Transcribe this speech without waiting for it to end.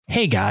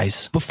Hey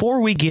guys,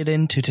 before we get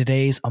into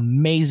today's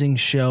amazing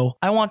show,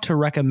 I want to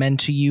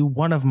recommend to you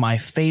one of my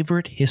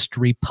favorite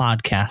history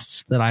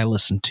podcasts that I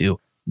listen to.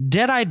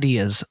 Dead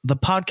Ideas, the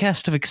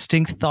podcast of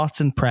extinct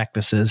thoughts and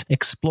practices,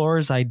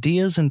 explores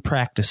ideas and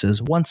practices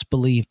once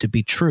believed to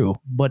be true,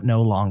 but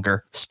no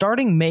longer.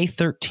 Starting May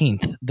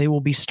 13th, they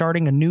will be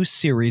starting a new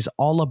series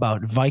all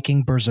about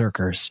Viking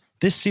berserkers.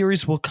 This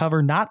series will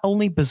cover not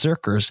only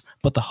berserkers,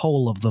 but the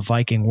whole of the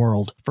Viking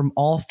world. From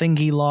all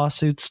thingy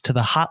lawsuits to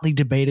the hotly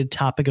debated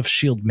topic of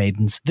shield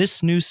maidens,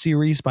 this new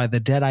series by the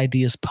Dead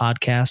Ideas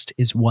podcast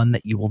is one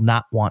that you will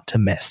not want to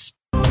miss.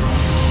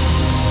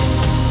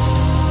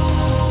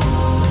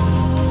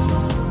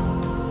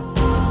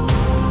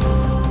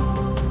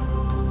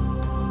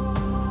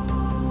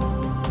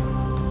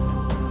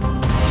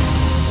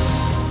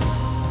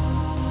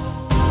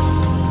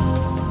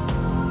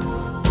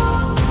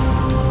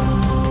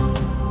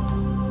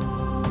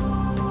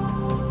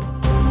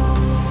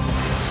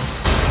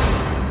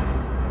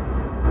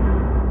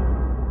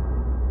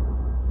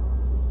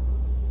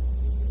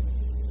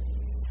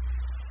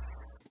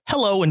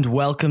 Hello and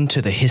welcome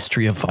to the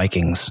History of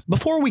Vikings.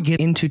 Before we get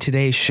into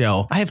today's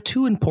show, I have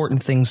two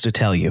important things to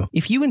tell you.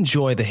 If you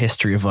enjoy the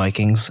History of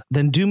Vikings,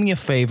 then do me a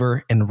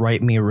favor and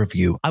write me a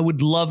review. I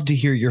would love to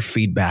hear your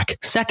feedback.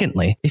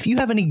 Secondly, if you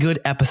have any good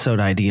episode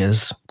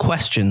ideas,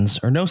 questions,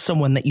 or know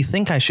someone that you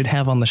think I should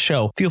have on the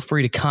show, feel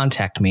free to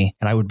contact me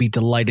and I would be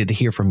delighted to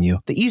hear from you.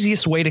 The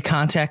easiest way to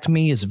contact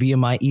me is via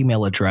my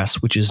email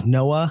address, which is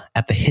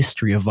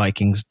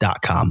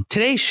noah@thehistoryofvikings.com.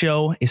 Today's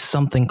show is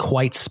something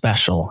quite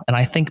special, and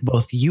I think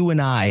both you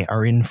and I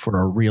are in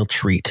for a real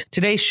treat.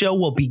 Today's show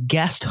will be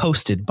guest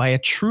hosted by a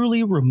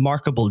truly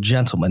remarkable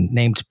gentleman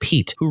named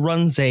Pete, who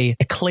runs a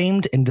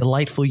acclaimed and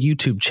delightful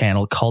YouTube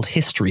channel called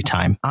History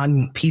Time.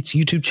 On Pete's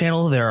YouTube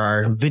channel, there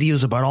are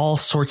videos about all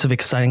sorts of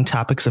exciting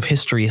topics of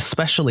history,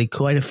 especially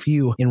quite a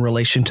few in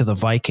relation to the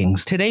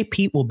Vikings. Today,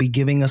 Pete will be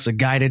giving us a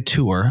guided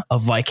tour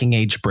of Viking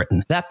Age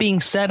Britain. That being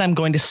said, I'm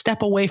going to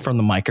step away from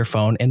the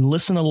microphone and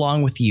listen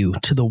along with you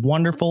to the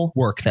wonderful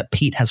work that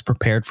Pete has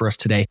prepared for us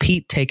today.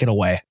 Pete, take it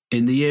away.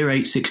 In the year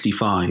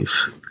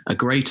 865, a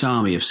great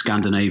army of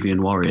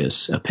Scandinavian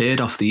warriors appeared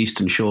off the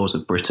eastern shores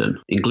of Britain.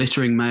 In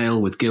glittering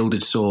mail with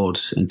gilded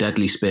swords and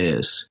deadly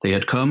spears, they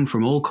had come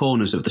from all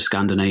corners of the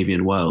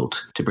Scandinavian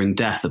world to bring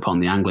death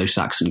upon the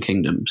Anglo-Saxon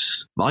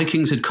kingdoms.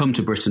 Vikings had come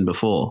to Britain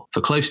before.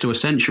 For close to a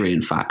century,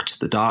 in fact,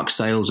 the dark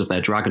sails of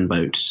their dragon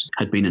boats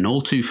had been an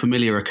all too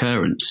familiar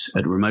occurrence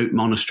at remote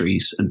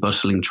monasteries and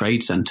bustling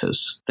trade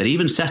centres. They'd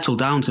even settled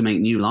down to make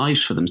new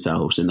lives for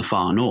themselves in the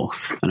far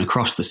north and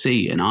across the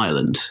sea in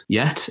Ireland.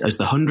 Yet, as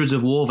the hundreds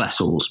of war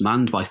vessels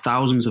manned by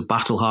thousands of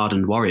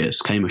battle-hardened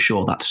warriors came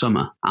ashore that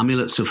summer,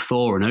 amulets of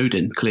Thor and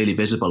Odin clearly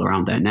visible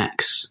around their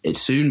necks, it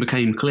soon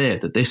became clear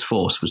that this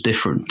force was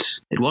different.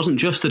 It wasn't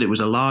just that it was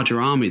a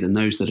larger army than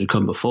those that had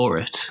come before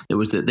it, it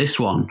was that this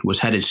one was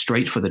headed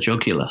straight for the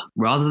jugular.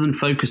 Rather than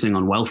focusing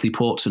on wealthy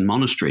ports and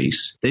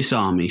monasteries, this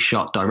army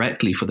shot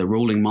directly for the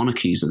ruling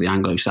monarchies of the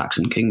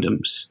Anglo-Saxon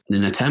kingdoms, in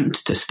an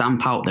attempt to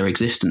stamp out their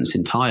existence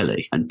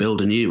entirely and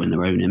build anew in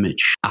their own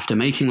image. After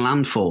making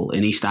landfall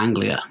in East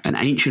Anglia, an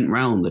ancient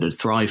realm that had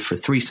thrived for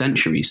 3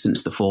 centuries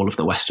since the fall of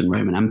the Western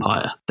Roman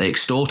Empire, they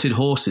extorted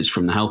horses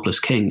from the helpless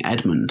king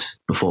Edmund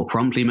before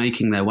promptly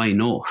making their way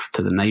north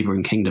to the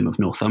neighbouring kingdom of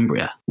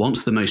Northumbria,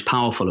 once the most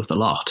powerful of the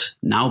lot,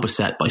 now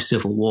beset by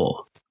civil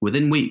war.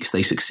 Within weeks,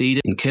 they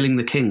succeeded in killing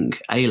the king,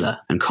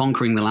 Aela, and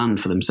conquering the land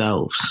for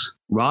themselves.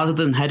 Rather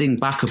than heading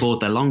back aboard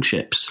their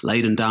longships,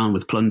 laden down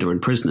with plunder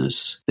and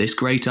prisoners, this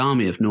great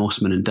army of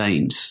Norsemen and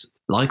Danes,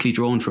 likely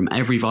drawn from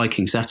every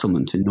Viking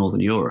settlement in northern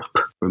Europe,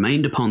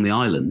 remained upon the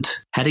island,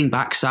 heading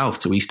back south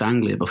to East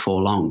Anglia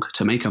before long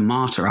to make a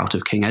martyr out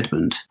of King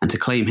Edmund and to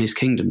claim his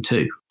kingdom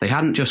too. They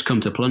hadn't just come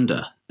to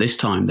plunder, this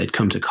time they'd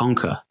come to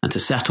conquer and to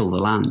settle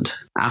the land.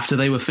 After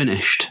they were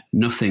finished,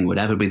 nothing would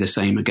ever be the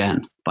same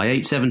again. By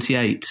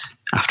 878,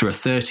 after a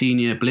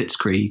 13-year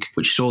blitzkrieg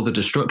which saw the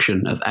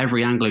destruction of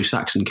every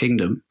Anglo-Saxon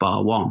kingdom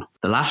bar one,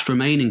 the last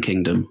remaining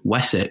kingdom,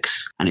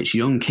 Wessex, and its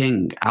young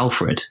king,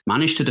 Alfred,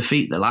 managed to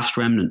defeat the last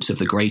remnants of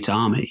the Great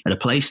Army at a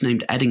place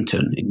named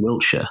Eddington in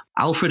Wiltshire.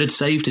 Alfred had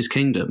saved his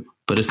kingdom,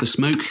 but as the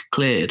smoke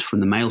cleared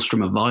from the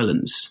maelstrom of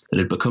violence that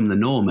had become the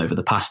norm over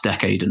the past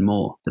decade and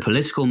more, the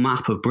political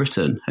map of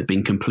Britain had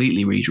been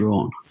completely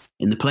redrawn.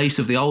 In the place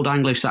of the old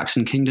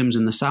Anglo-Saxon kingdoms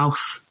in the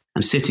south,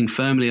 and sitting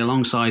firmly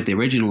alongside the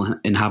original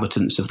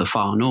inhabitants of the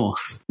far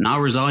north, now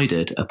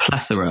resided a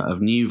plethora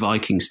of new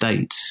Viking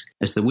states.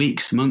 As the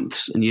weeks,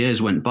 months, and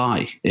years went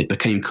by, it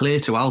became clear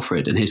to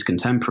Alfred and his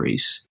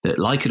contemporaries that,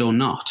 like it or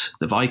not,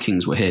 the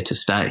Vikings were here to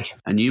stay.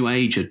 A new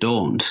age had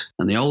dawned,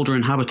 and the older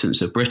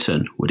inhabitants of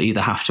Britain would either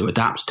have to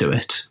adapt to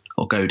it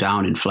or go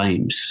down in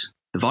flames.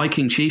 The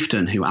Viking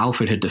chieftain who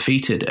Alfred had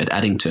defeated at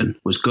Eddington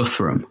was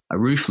Guthrum, a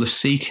ruthless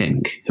sea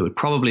king who had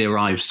probably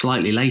arrived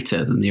slightly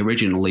later than the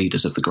original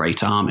leaders of the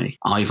Great Army,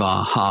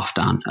 Ivar,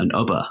 Halfdan and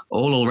Ubba,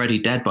 all already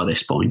dead by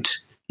this point.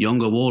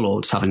 younger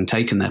warlords having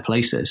taken their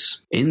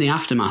places. In the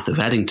aftermath of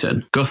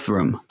Edington,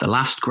 Guthrum, the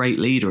last great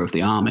leader of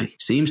the army,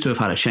 seems to have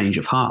had a change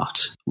of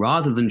heart.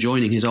 Rather than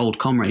joining his old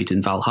comrades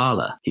in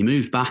Valhalla, he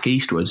moved back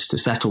eastwards to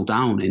settle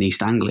down in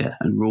East Anglia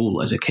and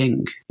rule as a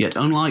king. Yet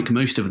unlike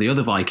most of the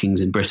other Vikings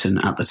in Britain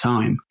at the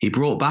time, he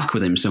brought back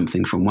with him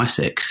something from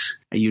Wessex,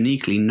 a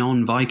uniquely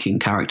non-Viking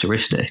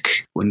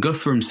characteristic. When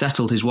Guthrum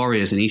settled his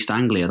warriors in East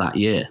Anglia that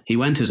year, he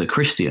went as a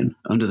Christian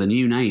under the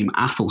new name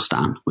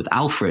Athelstan, with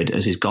Alfred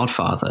as his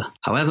godfather.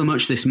 However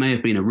much this may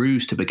have been a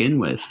ruse to begin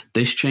with,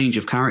 this change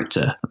of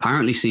character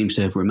apparently seems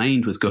to have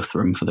remained with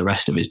Guthrum for the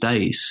rest of his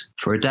days.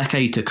 For a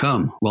decade to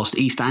come, whilst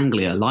East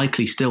Anglia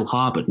likely still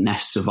harboured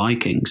nests of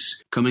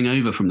Vikings coming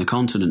over from the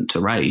continent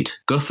to raid,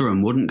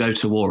 Guthrum wouldn't go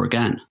to war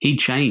again. He'd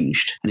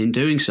changed, and in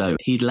doing so,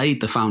 he'd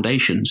laid the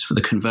foundations for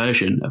the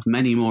conversion of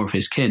many more of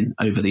his kin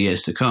over the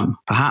years to come,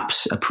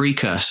 perhaps a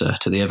precursor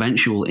to the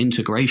eventual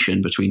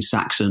integration between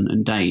Saxon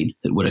and Dane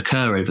that would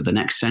occur over the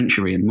next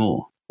century and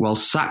more. While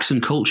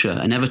Saxon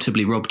culture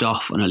inevitably rubbed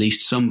off on at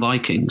least some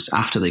Vikings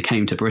after they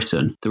came to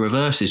Britain, the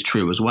reverse is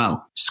true as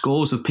well.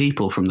 Scores of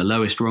people from the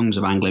lowest rungs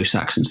of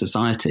Anglo-Saxon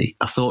society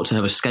are thought to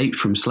have escaped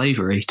from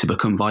slavery to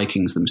become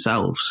Vikings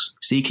themselves,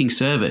 seeking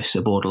service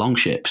aboard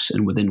longships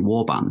and within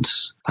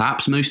warbands.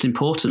 Perhaps most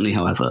importantly,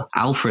 however,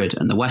 Alfred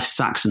and the West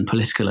Saxon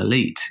political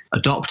elite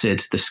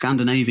adopted the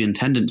Scandinavian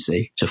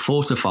tendency to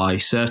fortify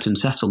certain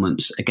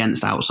settlements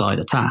against outside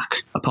attack,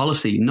 a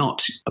policy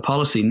not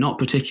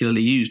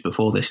particularly used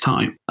before this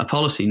time.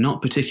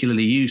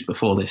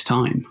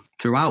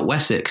 Throughout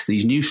Wessex,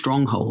 these new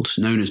strongholds,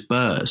 known as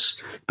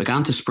burhs,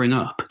 began to spring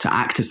up to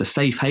act as a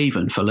safe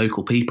haven for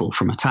local people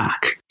from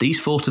attack. These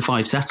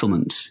fortified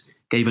settlements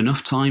gave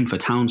enough time for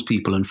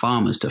townspeople and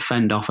farmers to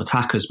fend off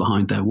attackers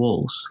behind their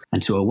walls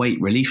and to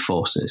await relief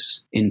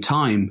forces. In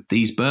time,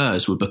 these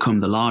burhs would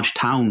become the large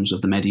towns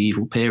of the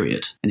medieval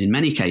period, and in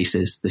many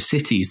cases, the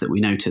cities that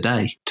we know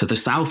today. To the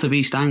south of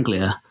East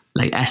Anglia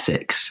lay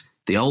Essex,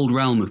 the old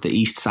realm of the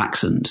East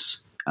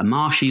Saxons, a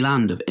marshy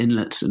land of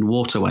inlets and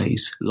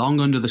waterways, long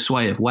under the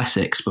sway of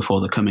Wessex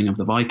before the coming of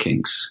the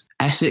Vikings.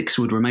 Essex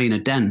would remain a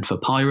den for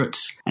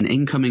pirates and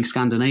incoming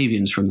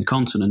Scandinavians from the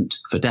continent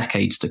for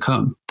decades to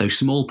come, though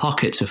small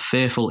pockets of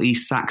fearful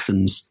East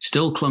Saxons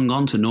still clung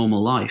on to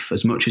normal life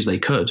as much as they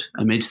could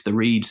amidst the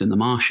reeds and the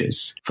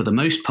marshes. For the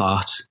most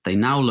part, they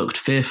now looked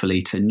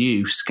fearfully to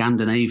new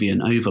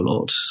Scandinavian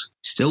overlords.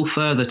 Still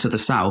further to the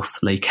south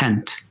lay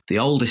Kent, the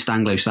oldest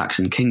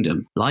Anglo-Saxon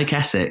kingdom. Like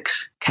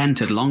Essex, Kent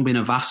had long been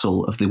a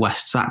vassal of the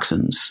West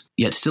Saxons,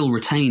 yet still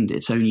retained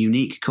its own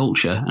unique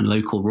culture and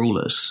local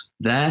rulers.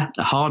 There,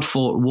 a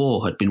hard-fought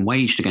war had been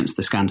waged against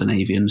the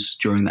Scandinavians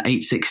during the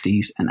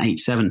 860s and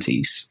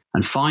 870s.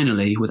 And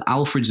finally, with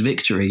Alfred's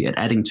victory at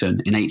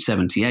Edington in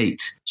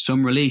 878,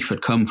 some relief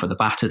had come for the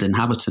battered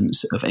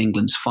inhabitants of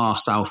England's far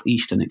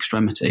southeastern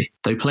extremity,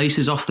 though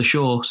places off the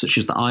shore, such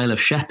as the Isle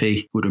of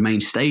Sheppey, would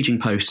remain staging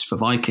posts for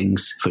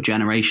Vikings for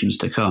generations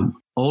to come.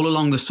 All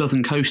along the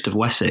southern coast of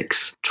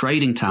Wessex,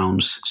 trading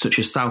towns such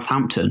as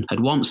Southampton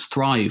had once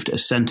thrived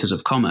as centres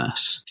of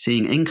commerce,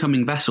 seeing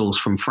incoming vessels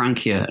from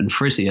Francia and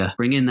Frisia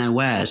bring in their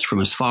wares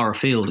from as far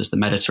afield as the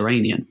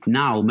Mediterranean.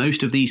 Now,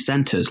 most of these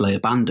centres lay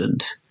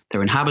abandoned,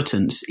 their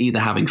inhabitants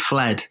either having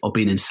fled or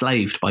been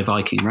enslaved by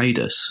Viking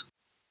raiders.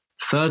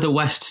 Further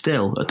west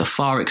still, at the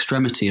far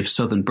extremity of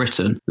southern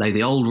Britain, lay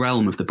the old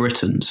realm of the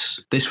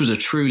Britons. This was a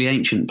truly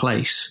ancient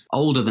place,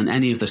 older than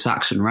any of the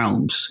Saxon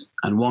realms,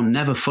 and one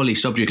never fully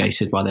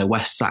subjugated by their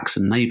West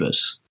Saxon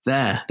neighbours.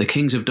 There, the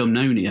kings of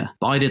Dumnonia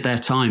bided their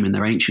time in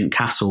their ancient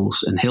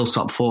castles and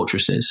hilltop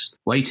fortresses,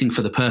 waiting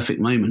for the perfect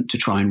moment to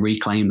try and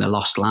reclaim their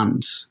lost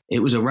lands. It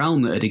was a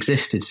realm that had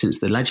existed since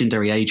the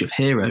legendary age of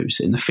heroes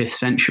in the 5th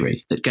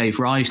century that gave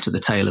rise to the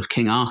tale of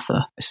King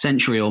Arthur, a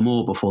century or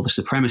more before the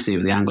supremacy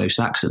of the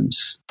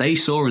Anglo-Saxons. They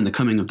saw in the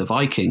coming of the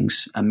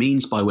Vikings a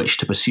means by which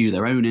to pursue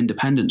their own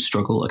independence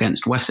struggle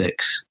against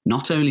Wessex,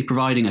 not only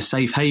providing a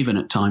safe haven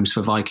at times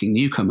for Viking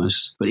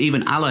newcomers, but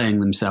even allying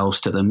themselves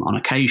to them on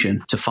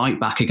occasion to fight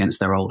back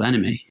against their old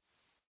enemy.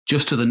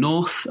 Just to the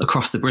north,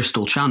 across the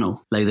Bristol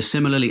Channel, lay the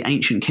similarly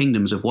ancient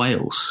kingdoms of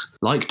Wales.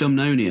 Like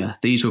Dumnonia,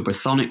 these were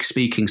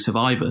Brythonic-speaking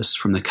survivors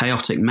from the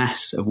chaotic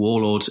mess of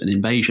warlords and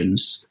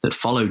invasions that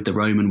followed the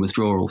Roman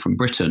withdrawal from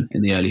Britain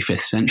in the early 5th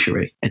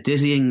century. A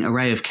dizzying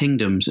array of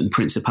kingdoms and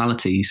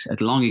principalities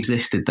had long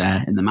existed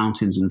there in the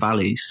mountains and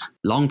valleys,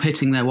 long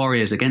pitting their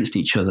warriors against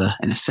each other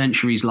in a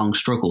centuries-long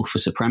struggle for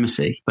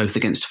supremacy, both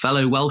against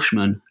fellow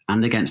Welshmen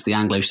and against the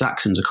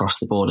Anglo-Saxons across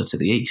the border to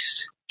the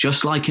east.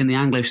 Just like in the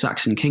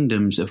Anglo-Saxon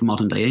kingdoms of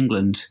modern-day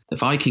England, the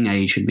Viking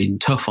Age had been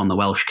tough on the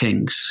Welsh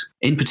kings,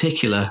 in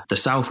particular the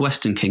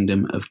southwestern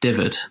kingdom of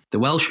Dyfed. The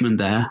Welshmen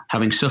there,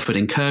 having suffered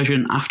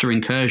incursion after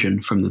incursion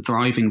from the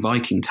thriving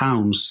Viking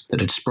towns that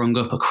had sprung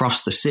up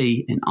across the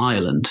sea in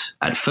Ireland.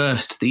 At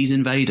first, these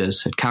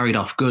invaders had carried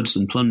off goods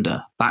and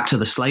plunder back to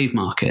the slave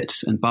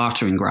markets and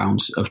bartering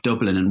grounds of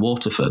Dublin and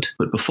Waterford,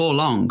 but before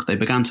long they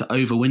began to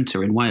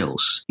overwinter in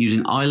Wales,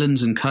 using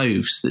islands and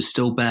coves that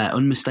still bear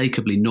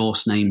unmistakably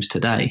Norse names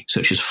today. today,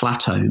 such as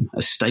Flatholm,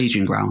 as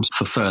staging grounds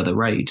for further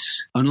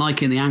raids.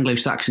 Unlike in the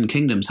Anglo-Saxon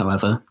kingdoms,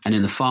 however, and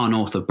in the far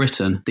north of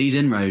Britain, these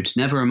inroads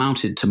never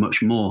amounted to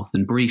much more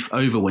than brief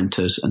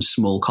overwinters and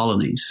small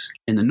colonies.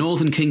 In the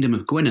northern kingdom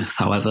of Gwynedd,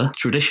 however,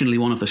 traditionally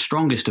one of the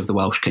strongest of the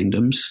Welsh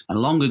kingdoms, and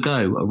long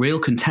ago a real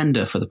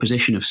contender for the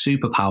position of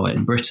superpower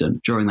in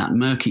Britain during that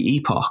murky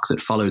epoch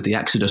that followed the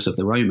exodus of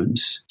the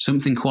Romans,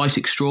 something quite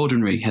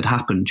extraordinary had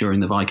happened during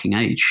the Viking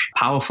Age. A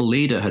powerful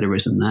leader had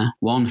arisen there,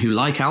 one who,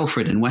 like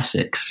Alfred in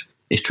Wessex,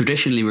 is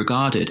traditionally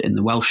regarded in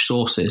the Welsh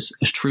sources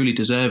as truly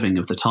deserving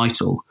of the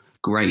title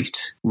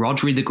Great.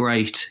 Rhodri the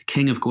Great,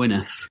 King of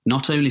Gwynedd,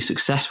 not only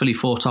successfully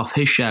fought off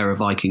his share of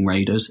Viking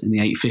raiders in the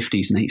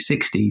 850s and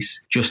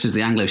 860s, just as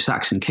the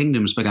Anglo-Saxon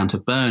kingdoms began to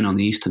burn on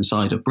the eastern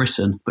side of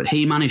Britain, but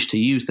he managed to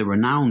use the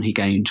renown he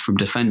gained from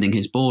defending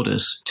his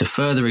borders to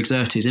further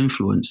exert his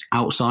influence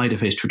outside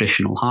of his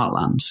traditional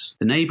heartlands.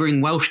 The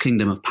neighbouring Welsh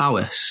kingdom of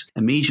Powys,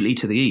 immediately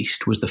to the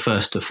east, was the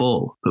first to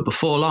fall, but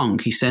before long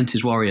he sent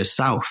his warriors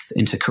south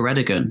into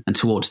Ceredigion and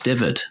towards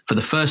Dyfed. For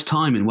the first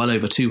time in well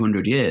over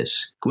 200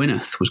 years,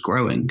 Gwynedd was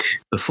growing.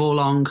 Before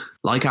long,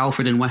 like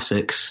Alfred in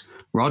Wessex,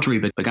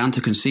 Rhodri began to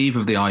conceive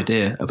of the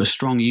idea of a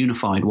strong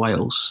unified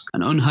Wales,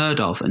 an unheard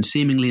of and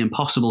seemingly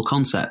impossible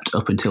concept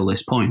up until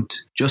this point.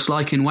 Just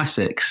like in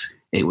Wessex,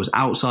 it was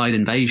outside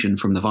invasion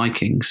from the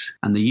Vikings,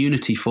 and the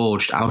unity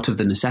forged out of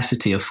the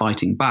necessity of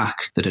fighting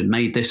back that had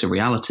made this a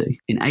reality.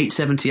 In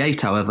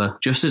 878, however,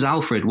 just as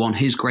Alfred won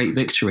his great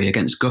victory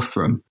against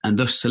Guthrum, and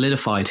thus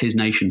solidified his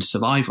nation's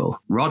survival,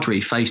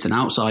 Rhodri faced an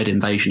outside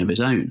invasion of his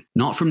own.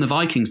 Not from the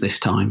Vikings this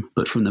time,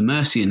 but from the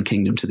Mercian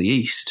kingdom to the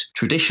east,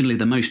 traditionally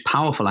the most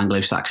powerful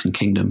Anglo-Saxon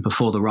kingdom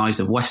before the rise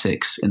of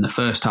Wessex in the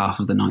first half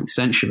of the 9th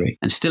century,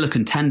 and still a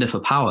contender for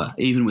power,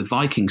 even with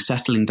Vikings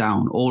settling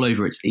down all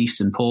over its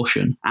eastern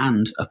portion,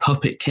 and a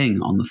puppet king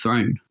on the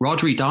throne.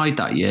 Rhodri died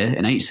that year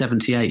in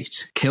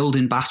 878, killed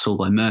in battle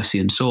by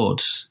Mercian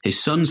swords.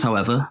 His sons,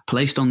 however,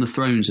 placed on the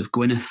thrones of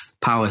Gwynedd,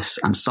 Powys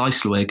and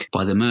Cyslewig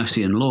by the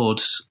Mercian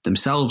lords,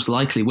 themselves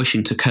likely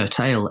wishing to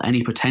curtail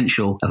any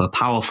potential of a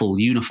powerful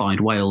unified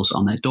Wales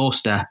on their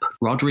doorstep,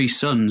 Rhodri's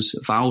sons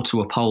vowed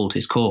to uphold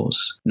his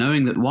cause,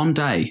 knowing that one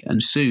day,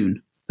 and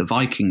soon, the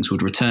Vikings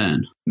would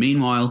return.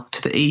 Meanwhile,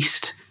 to the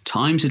east,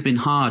 times had been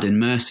hard in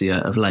Mercia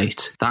of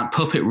late. That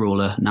puppet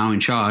ruler now in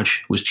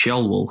charge was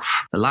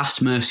Ceolwulf, the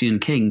last Mercian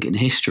king in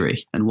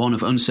history and one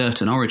of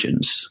uncertain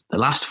origins. The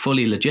last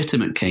fully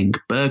legitimate king,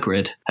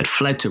 Burgred, had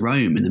fled to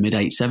Rome in the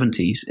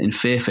mid-870s in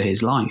fear for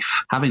his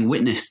life, having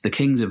witnessed the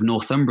kings of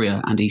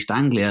Northumbria and East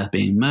Anglia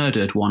being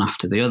murdered one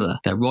after the other,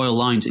 their royal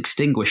lines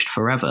extinguished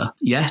forever.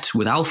 Yet,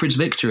 with Alfred's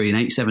victory in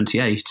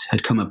 878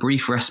 had come a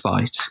brief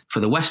respite,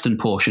 for the western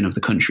portion of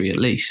the country at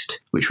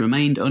least, which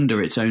remained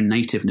under its own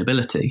native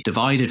nobility,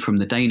 divided from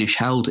the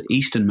Danish-held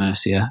eastern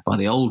Mercia by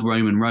the old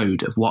Roman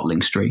road of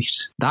Watling Street.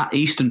 That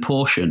eastern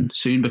portion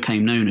soon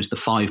became known as the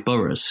Five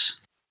Boroughs.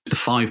 The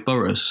Five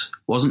Boroughs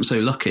wasn't so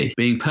lucky,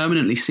 being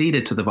permanently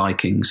ceded to the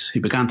Vikings, who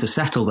began to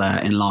settle there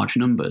in large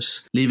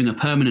numbers, leaving a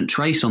permanent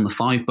trace on the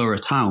five borough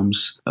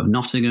towns of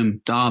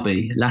Nottingham,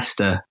 Derby,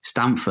 Leicester,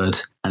 Stamford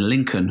and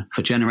Lincoln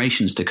for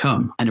generations to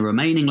come, and a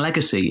remaining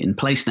legacy in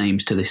place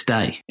names to this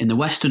day. In the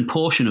western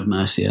portion of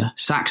Mercia,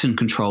 Saxon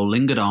control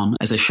lingered on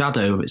as a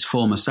shadow of its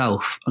former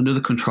self under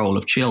the control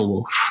of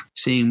Ceolwulf,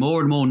 seeing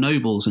more and more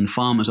nobles and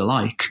farmers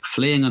alike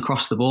fleeing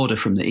across the border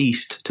from the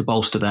east to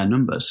bolster their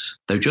numbers.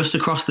 Though just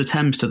across the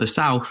Thames to the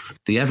south,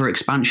 the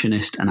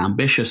ever-expansionist and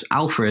ambitious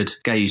Alfred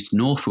gazed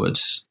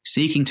northwards,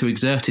 seeking to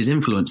exert his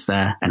influence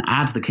there and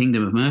add the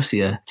Kingdom of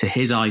Mercia to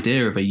his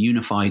idea of a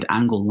unified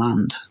Angle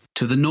land.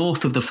 To the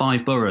north of the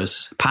five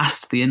boroughs,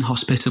 past the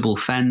inhospitable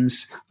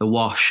fens, the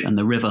Wash and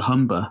the River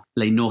Humber,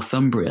 lay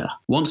Northumbria,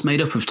 once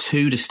made up of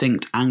two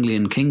distinct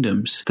Anglian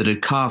kingdoms that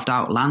had carved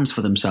out lands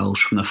for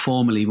themselves from the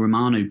formerly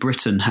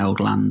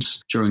Romano-Briton-held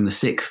lands during the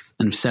 6th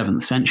and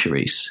 7th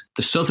centuries.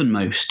 The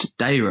southernmost,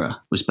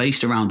 Deira, was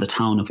based around the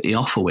town of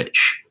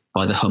Eoforwich,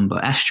 by the Humber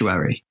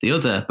estuary. The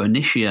other,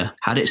 Bernicia,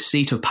 had its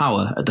seat of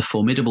power at the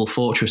formidable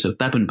fortress of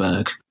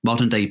Bebbanburg,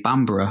 modern-day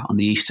Bamborough on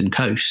the eastern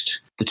coast.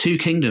 The two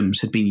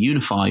kingdoms had been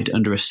unified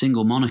under a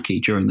single monarchy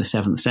during the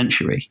 7th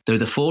century, though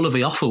the fall of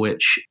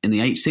Eoforwich in the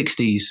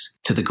 860s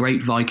to the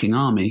great Viking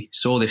army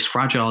saw this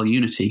fragile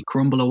unity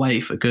crumble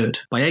away for good.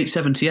 By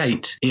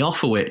 878,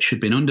 Eoforwich had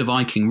been under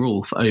Viking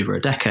rule for over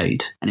a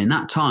decade, and in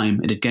that time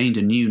it had gained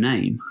a new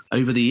name.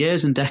 Over the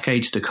years and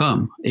decades to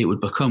come, it would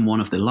become one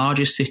of the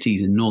largest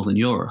cities in northern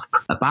Europe,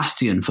 a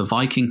bastion for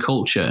Viking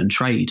culture and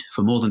trade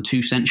for more than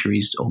 2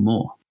 centuries or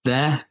more.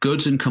 There,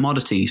 goods and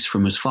commodities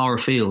from as far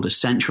afield as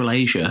Central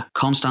Asia,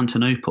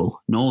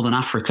 Constantinople, Northern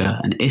Africa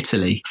and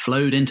Italy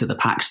flowed into the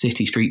packed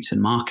city streets and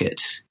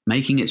markets,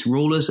 making its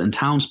rulers and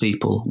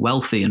townspeople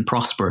wealthy and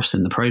prosperous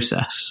in the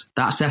process.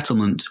 That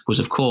settlement was,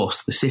 of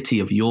course, the city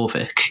of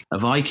Jorvik, a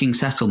Viking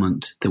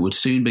settlement that would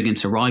soon begin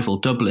to rival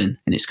Dublin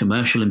in its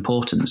commercial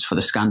importance for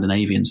the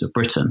Scandinavians of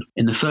Britain.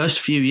 In the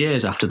first few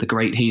years after the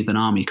Great Heathen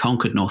Army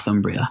conquered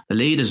Northumbria, the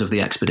leaders of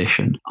the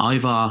expedition,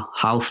 Ivar,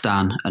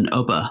 Halfdan and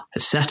Ubba,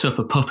 had set up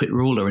a puppet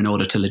ruler in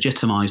order to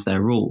legitimise their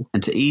rule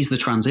and to ease the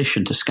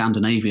transition to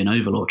Scandinavian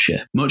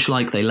overlordship, much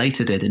like they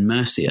later did in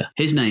Mercia.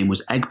 His name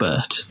was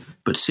Egbert,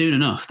 but soon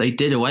enough they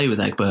did away with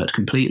Egbert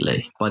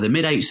completely. By the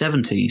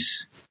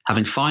mid-870s,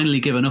 having finally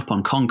given up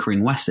on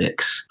conquering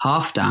Wessex,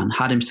 Halfdan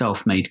had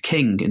himself made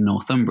king in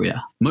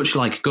Northumbria, much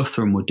like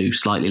Guthrum would do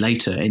slightly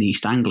later in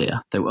East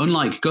Anglia. Though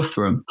unlike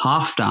Guthrum,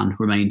 Halfdan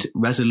remained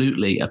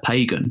resolutely a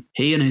pagan.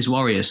 He and his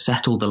warriors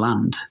settled the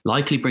land,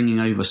 likely bringing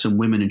over some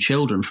women and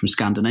children from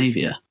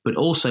Scandinavia, but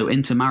also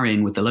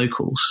intermarrying with the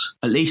locals.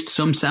 At least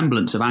some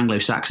semblance of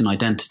Anglo-Saxon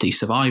identity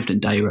survived in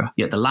Deira,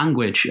 yet the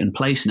language and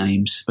place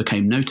names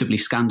became notably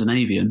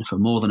Scandinavian for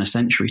more than a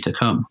century to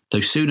come. Though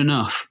soon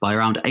enough, by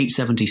around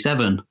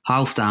 877,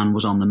 Halfdan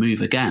was on the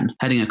move again,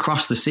 heading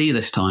across the sea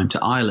this time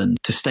to Ireland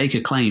to stake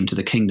a claim to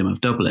the Kingdom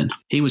of Dublin.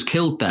 He was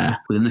killed there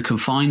within the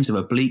confines of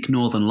a bleak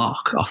northern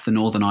loch off the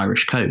northern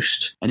Irish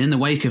coast, and in the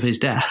wake of his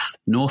death,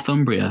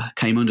 Northumbria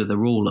came under the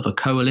rule of a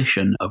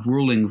coalition of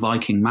ruling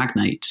Viking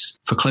magnates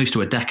for close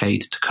to a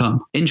decade to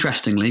come.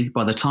 Interestingly,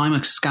 by the time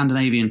a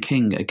Scandinavian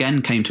king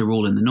again came to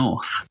rule in the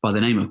north, by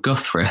the name of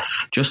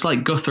Guthfrith, just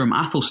like Guthrum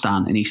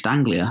Athelstan in East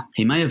Anglia,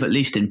 he may have at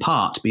least in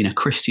part been a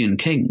Christian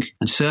king,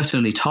 and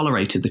certainly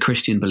tolerated the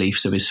Christian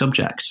beliefs of his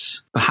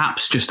subjects,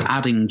 perhaps just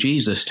adding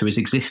Jesus to his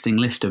existing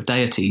list of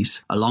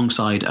deities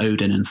alongside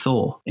Odin and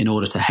Thor in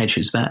order to hedge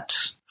his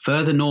bets.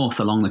 Further north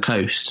along the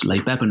coast lay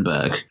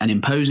Bebbanburg, an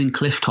imposing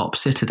cliff-top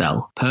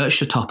citadel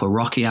perched atop a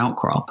rocky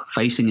outcrop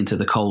facing into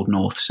the cold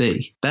North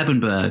Sea.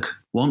 Bebbanburg,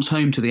 once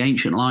home to the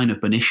ancient line of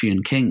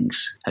Bernician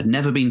kings, had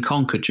never been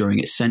conquered during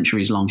its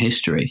centuries-long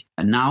history,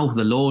 and now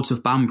the lords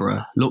of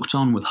Bamborough looked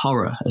on with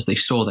horror as they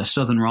saw their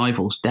southern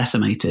rivals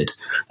decimated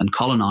and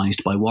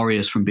colonised by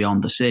warriors from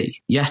beyond the sea.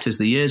 Yet as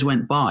the years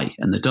went by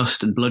and the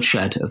dust and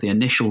bloodshed of the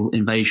initial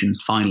invasion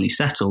finally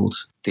settled,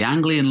 the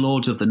Anglian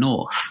lords of the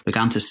north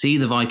began to see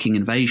the Viking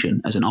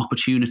invasion as an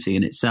opportunity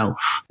in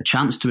itself, a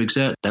chance to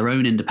exert their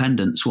own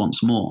independence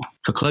once more.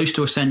 For close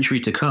to a century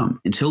to come,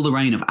 until the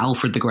reign of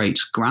Alfred the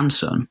Great's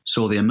grandson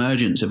saw the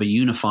emergence of a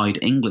unified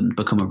England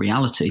become a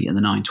reality in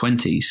the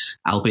 920s,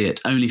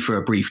 albeit only for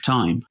a brief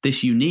time,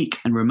 this unique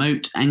and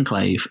remote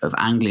enclave of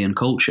Anglian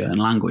culture and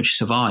language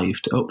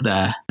survived up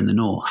there in the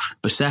north,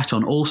 beset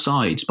on all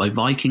sides by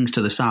Vikings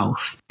to the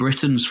south,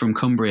 Britons from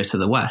Cumbria to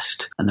the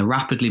west, and the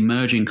rapidly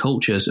merging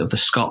cultures of the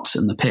Scots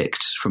and the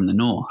Picts from the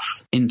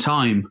north. In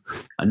time,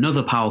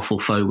 another powerful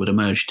foe would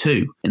emerge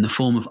too, in the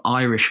form of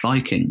Irish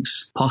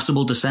Vikings,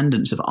 possible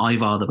descendants of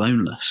Ivar the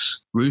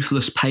Boneless,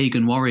 ruthless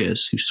pagan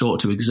warriors who sought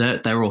to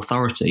exert their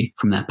authority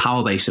from their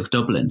power base of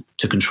Dublin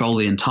to control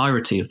the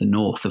entirety of the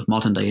north of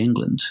modern-day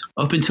England.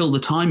 Up until the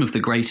time of the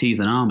Great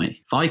Heathen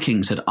Army,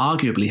 Vikings had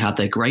arguably had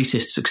their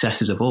greatest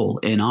successes of all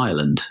in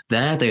Ireland.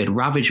 There they had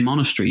ravaged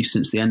monasteries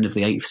since the end of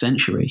the 8th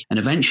century and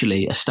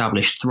eventually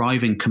established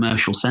thriving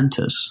commercial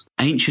centres.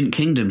 Ancient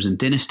kingdoms and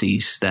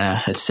dynasties there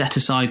had set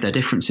aside their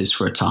differences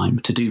for a time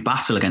to do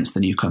battle against the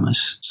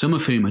newcomers, some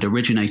of whom had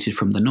originated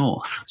from the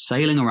north,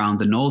 sailing around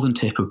the northern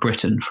tip of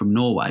Britain from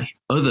Norway,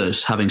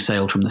 others having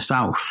sailed from the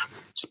south,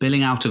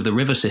 spilling out of the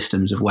river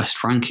systems of West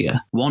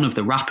Francia, one of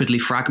the rapidly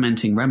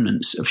fragmenting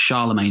remnants of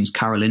Charlemagne's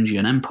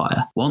Carolingian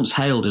Empire, once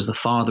hailed as the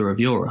father of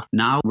Europe,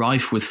 now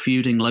rife with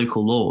feuding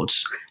local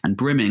lords and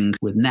brimming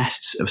with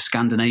nests of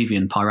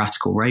Scandinavian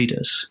piratical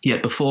raiders.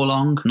 Yet before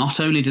long, not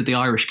only did the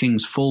Irish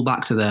kings fall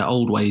back to their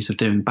old ways of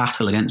doing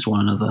battle against one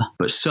another,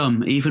 but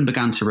some even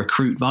began to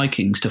recruit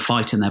Vikings to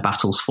fight in their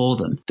battles for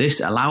them. This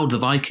allowed the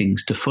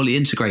Vikings to fully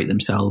integrate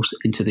themselves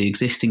into the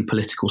existing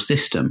political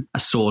system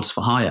as swords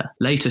for hire.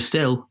 Later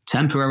still,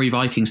 temporary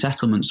Viking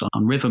settlements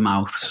on river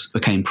mouths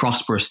became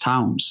prosperous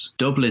towns,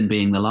 Dublin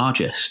being the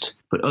largest,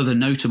 but other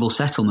notable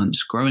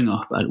settlements growing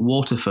up at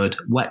Waterford,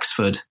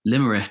 Wexford,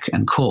 Limerick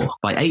and Cork.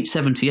 By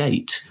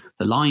 878,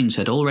 the lines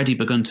had already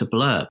begun to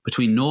blur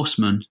between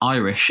Norseman,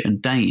 Irish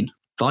and Dane.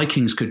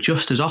 Vikings could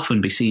just as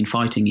often be seen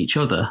fighting each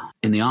other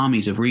in the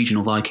armies of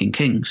regional Viking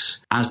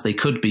kings as they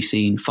could be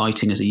seen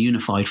fighting as a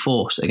unified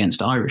force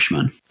against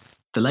Irishmen.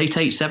 The late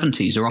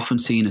 870s are often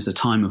seen as a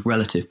time of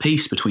relative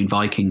peace between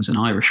Vikings and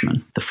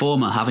Irishmen, the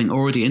former having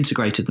already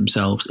integrated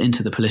themselves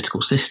into the political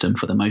system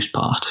for the most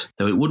part,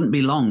 though it wouldn't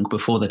be long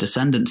before their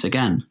descendants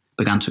again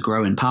began to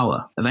grow in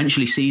power,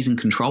 eventually seizing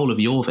control of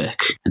Jorvik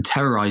and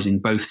terrorising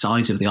both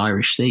sides of the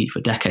Irish Sea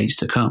for decades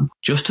to come.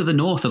 Just to the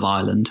north of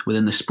Ireland,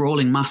 within the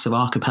sprawling mass of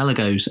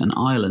archipelagos and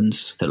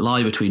islands that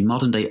lie between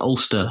modern-day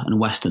Ulster and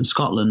western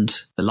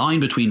Scotland, the line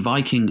between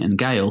Viking and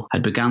Gael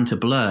had begun to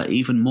blur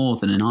even more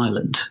than in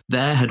Ireland.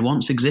 There had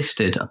once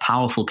existed a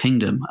powerful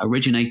kingdom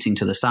originating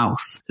to the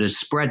south that had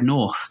spread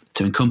north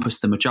to encompass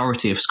the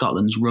majority of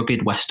Scotland's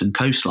rugged western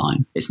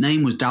coastline. Its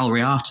name was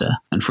Dalriata,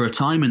 and for a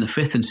time in the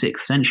 5th and 6th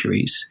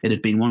centuries, it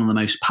had been one of the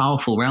most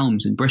powerful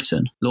realms in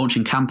Britain,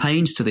 launching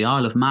campaigns to the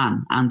Isle of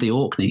Man and the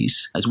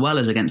Orkneys, as well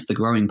as against the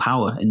growing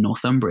power in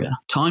Northumbria.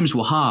 Times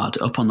were hard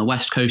up on the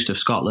west coast of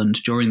Scotland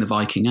during the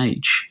Viking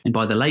Age, and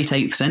by the late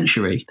 8th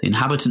century, the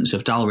inhabitants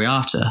of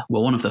Dalriata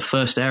were one of the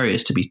first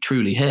areas to be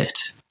truly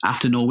hit.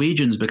 after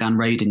Norwegians began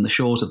raiding the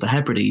shores of the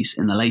Hebrides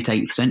in the late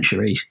 8th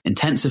century,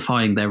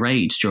 intensifying their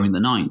raids during the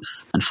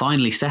 9th, and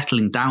finally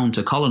settling down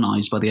to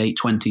colonise by the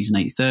 820s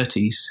and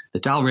 830s, the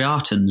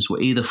Dalriatans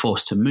were either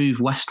forced to move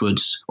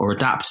westwards or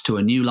adapt to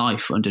a new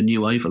life under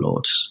new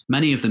overlords.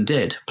 Many of them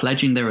did,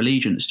 pledging their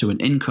allegiance to an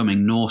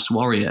incoming Norse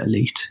warrior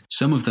elite,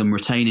 some of them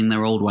retaining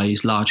their old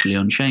ways largely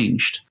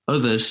unchanged,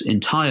 others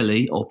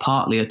entirely or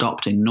partly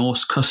adopting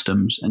Norse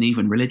customs and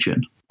even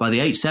religion. By the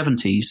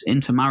 870s,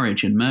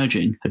 intermarriage and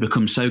merging had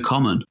become so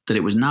common that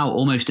it was now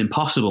almost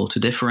impossible to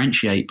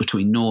differentiate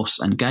between Norse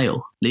and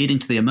Gael, leading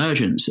to the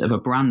emergence of a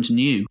brand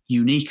new,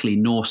 uniquely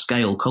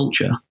Norse-Gael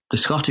culture. The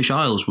Scottish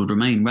Isles would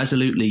remain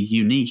resolutely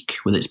unique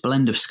with its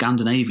blend of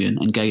Scandinavian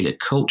and Gaelic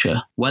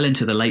culture well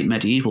into the late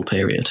medieval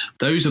period.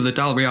 Those of the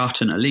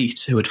Dalriatan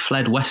elite who had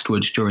fled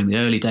westwards during the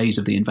early days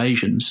of the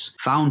invasions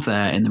found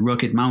there in the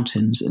rugged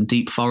mountains and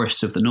deep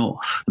forests of the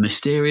north a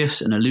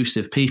mysterious and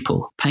elusive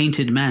people,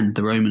 painted men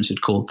the Romans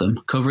had called them,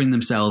 covering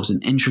themselves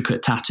in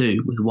intricate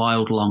tattoo with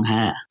wild long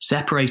hair,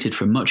 separated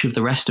from much of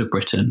the rest of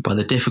Britain by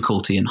the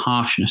difficulty and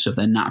harshness of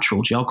their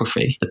natural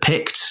geography. The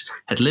Picts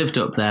had lived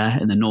up there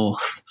in the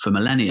north for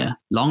millennia,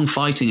 long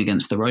fighting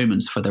against the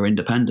Romans for their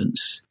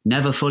independence,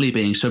 never fully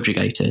being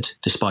subjugated,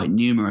 despite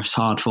numerous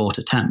hard-fought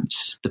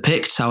attempts. The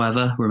Picts,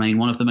 however, remain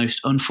one of the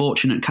most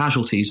unfortunate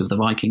casualties of the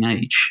Viking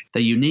Age.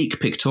 Their unique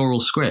pictorial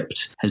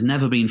script has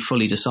never been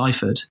fully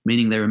deciphered,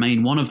 meaning they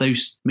remain one of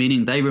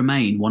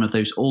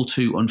those all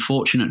too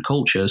unfortunate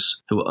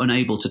cultures who are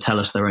unable to tell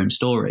us their own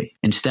story.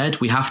 Instead,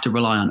 we have to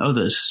rely on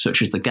others,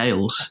 such as the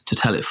Gaels, to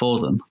tell it for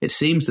them. It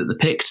seems that the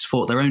Picts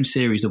fought their own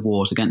series of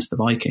wars against the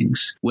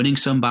Vikings, winning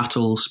some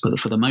battles, but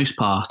for the most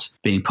part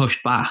being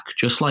pushed back,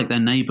 just like their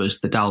neighbours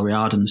the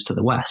Dalriadans to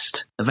the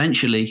west.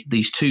 Eventually,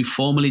 these two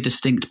formerly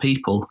distinct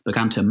people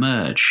began to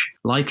merge,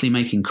 likely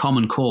making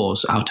common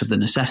cause out of the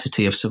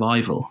necessity of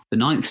survival. The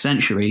 9th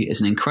century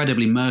is an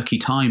incredibly murky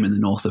time in the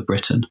north of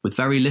Britain, with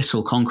very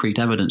little concrete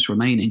evidence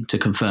remaining to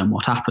confirm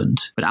what happened.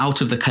 But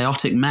out of the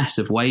chaotic mess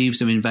of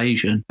waves of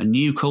invasion, a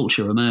new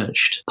culture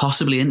emerged,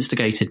 possibly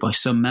instigated by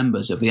some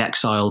members of the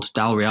exiled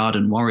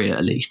Dalriadan warrior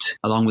elite,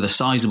 along with a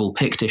sizable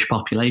Pictish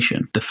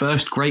population. The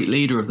first great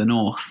leader of the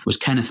north was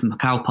Kenneth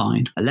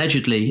MacAlpine,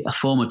 allegedly a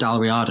former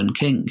Dalriadan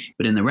king,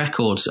 but in the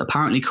records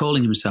apparently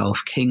calling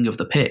himself King of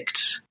the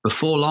Picts.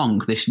 Before long,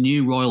 this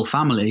new royal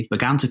family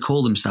began to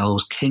call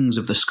themselves Kings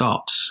of the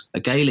Scots, a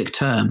Gaelic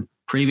term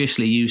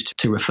previously used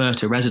to refer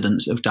to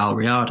residents of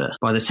Dalriada.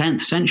 By the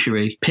 10th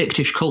century,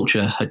 Pictish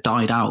culture had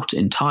died out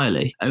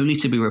entirely, only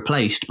to be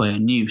replaced by a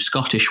new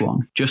Scottish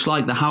one. Just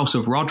like the House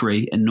of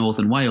Rhodri in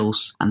northern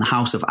Wales and the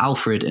House of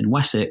Alfred in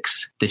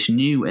Wessex, this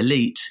new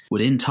elite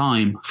would in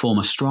time form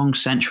a strong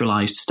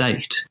centralised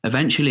state,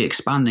 eventually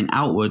expanding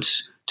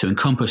outwards to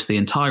encompass the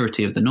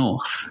entirety of the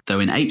north, though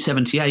in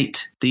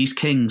 878 these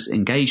kings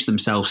engaged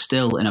themselves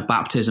still in a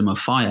baptism of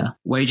fire,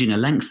 waging a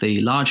lengthy,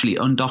 largely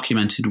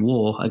undocumented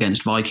war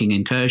against Viking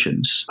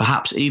incursions,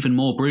 perhaps even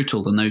more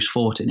brutal than those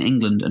fought in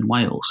England and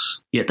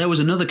Wales. Yet there was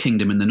another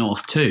kingdom in the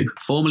north too,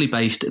 formerly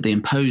based at the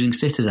imposing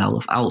citadel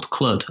of Alt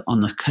Clud on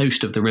the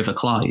coast of the River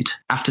Clyde.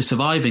 After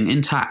surviving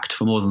intact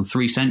for more than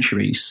 3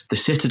 centuries, the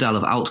citadel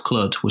of Alt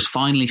Clud was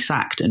finally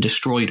sacked and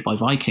destroyed by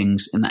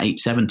Vikings in the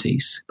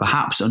 870s,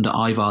 perhaps under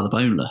Ivar the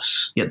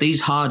Boneless. Yet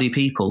these hardy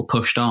people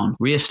pushed on,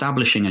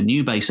 re-establishing a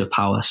new base of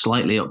power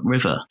slightly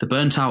upriver, the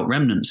burnt-out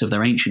remnants of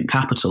their ancient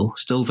capital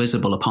still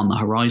visible upon the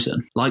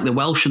horizon. Like the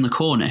Welsh and the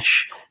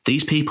Cornish,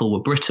 these people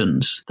were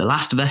Britons, the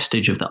last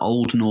vestige of the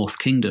old North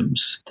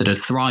kingdoms that had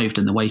thrived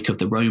in the wake of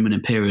the Roman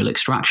imperial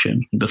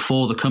extraction and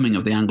before the coming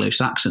of the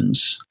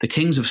Anglo-Saxons. The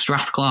kings of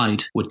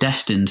Strathclyde were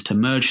destined to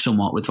merge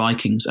somewhat with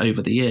Vikings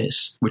over the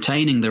years,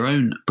 retaining their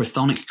own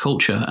Brythonic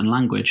culture and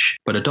language,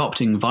 but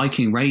adopting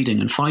Viking raiding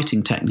and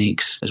fighting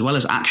techniques, as well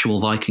as actual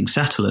Viking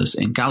settlers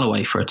in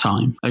Galloway for a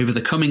time. Over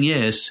the coming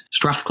years,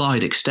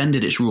 Strathclyde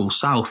extended its rule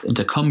south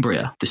into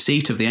Cumbria, the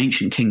seat of the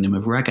ancient kingdom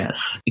of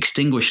Regeth,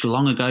 extinguished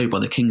long ago by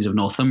the kings of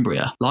Northumbria.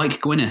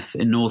 Like Gwynedd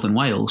in northern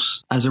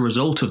Wales, as a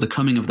result of the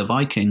coming of the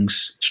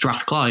Vikings,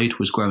 Strathclyde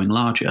was growing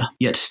larger.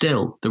 Yet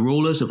still, the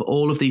rulers of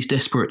all of these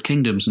disparate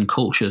kingdoms and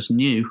cultures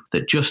knew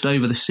that just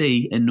over the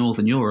sea in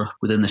northern Europe,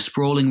 within the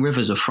sprawling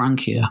rivers of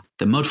Francia,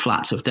 the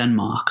mudflats of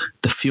Denmark,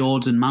 the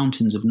fjords and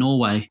mountains of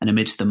Norway, and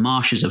amidst the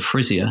marshes of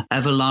Frisia,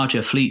 ever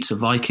larger fleets of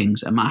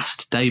Vikings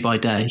amassed day by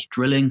day,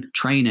 drilling,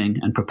 training,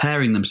 and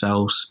preparing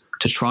themselves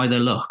to try their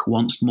luck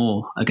once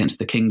more against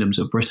the kingdoms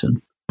of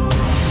Britain.